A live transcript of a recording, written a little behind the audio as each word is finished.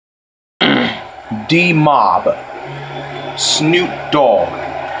D-Mob, Snoop Dogg,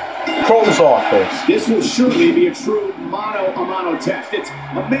 Crow's Office. This will surely be a true mano-a-mano test. It's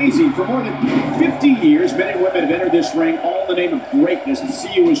amazing. For more than 50 years, men and women have entered this ring all in the name of greatness to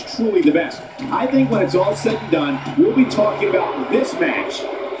see who is truly the best. I think when it's all said and done, we'll be talking about this match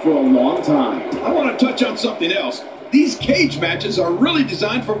for a long time. I want to touch on something else. These cage matches are really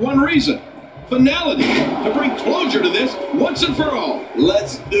designed for one reason: finality, to bring closure to this once and for all.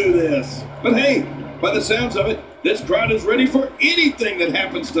 Let's do this. But hey, by the sounds of it, this crowd is ready for anything that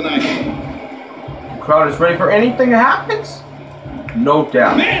happens tonight. Crowd is ready for anything that happens? No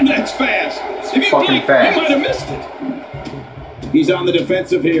doubt. Man, that's fast. If you fucking blink, fast. you might have missed it. He's on the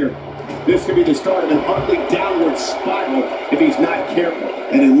defensive here. This could be the start of an ugly downward spiral if he's not careful.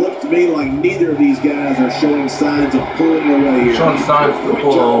 And it looked to me like neither of these guys are showing signs of pulling away here. Showing signs of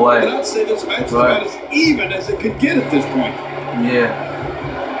pulling away. But I'd say this match is about as even as it could get at this point.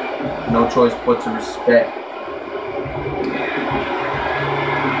 Yeah. No choice but to respect.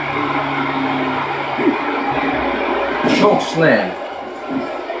 Choke slam.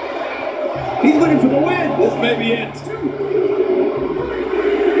 He's looking for the win. This may be it.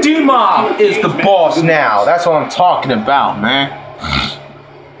 D-Mob is the boss now. That's what I'm talking about, man.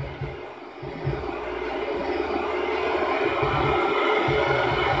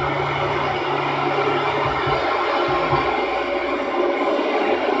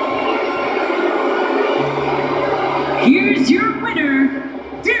 Here's your winner,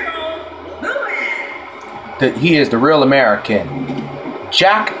 Daryl Lewis. He is the real American.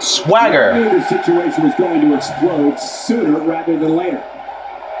 Jack Swagger. I knew the situation was going to explode sooner rather than later.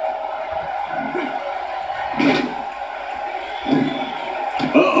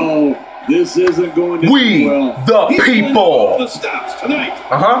 Uh-oh. This isn't going to We, end well. the people. The stops tonight.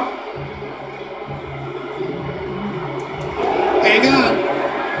 Uh-huh. Hang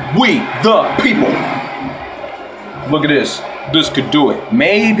on. We, the people. Look at this. This could do it.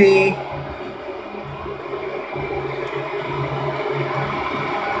 Maybe.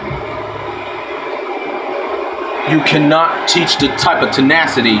 You cannot teach the type of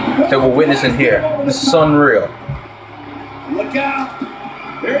tenacity that we're witnessing here. This is unreal. Look out!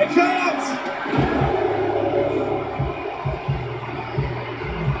 Here he comes!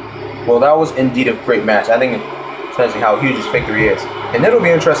 Well, that was indeed a great match. I think it tells you how huge his victory is. And it'll be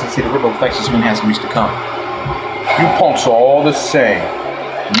interesting to see the ripple effects this man has in weeks to come. You punks are all the same.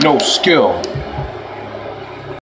 No skill.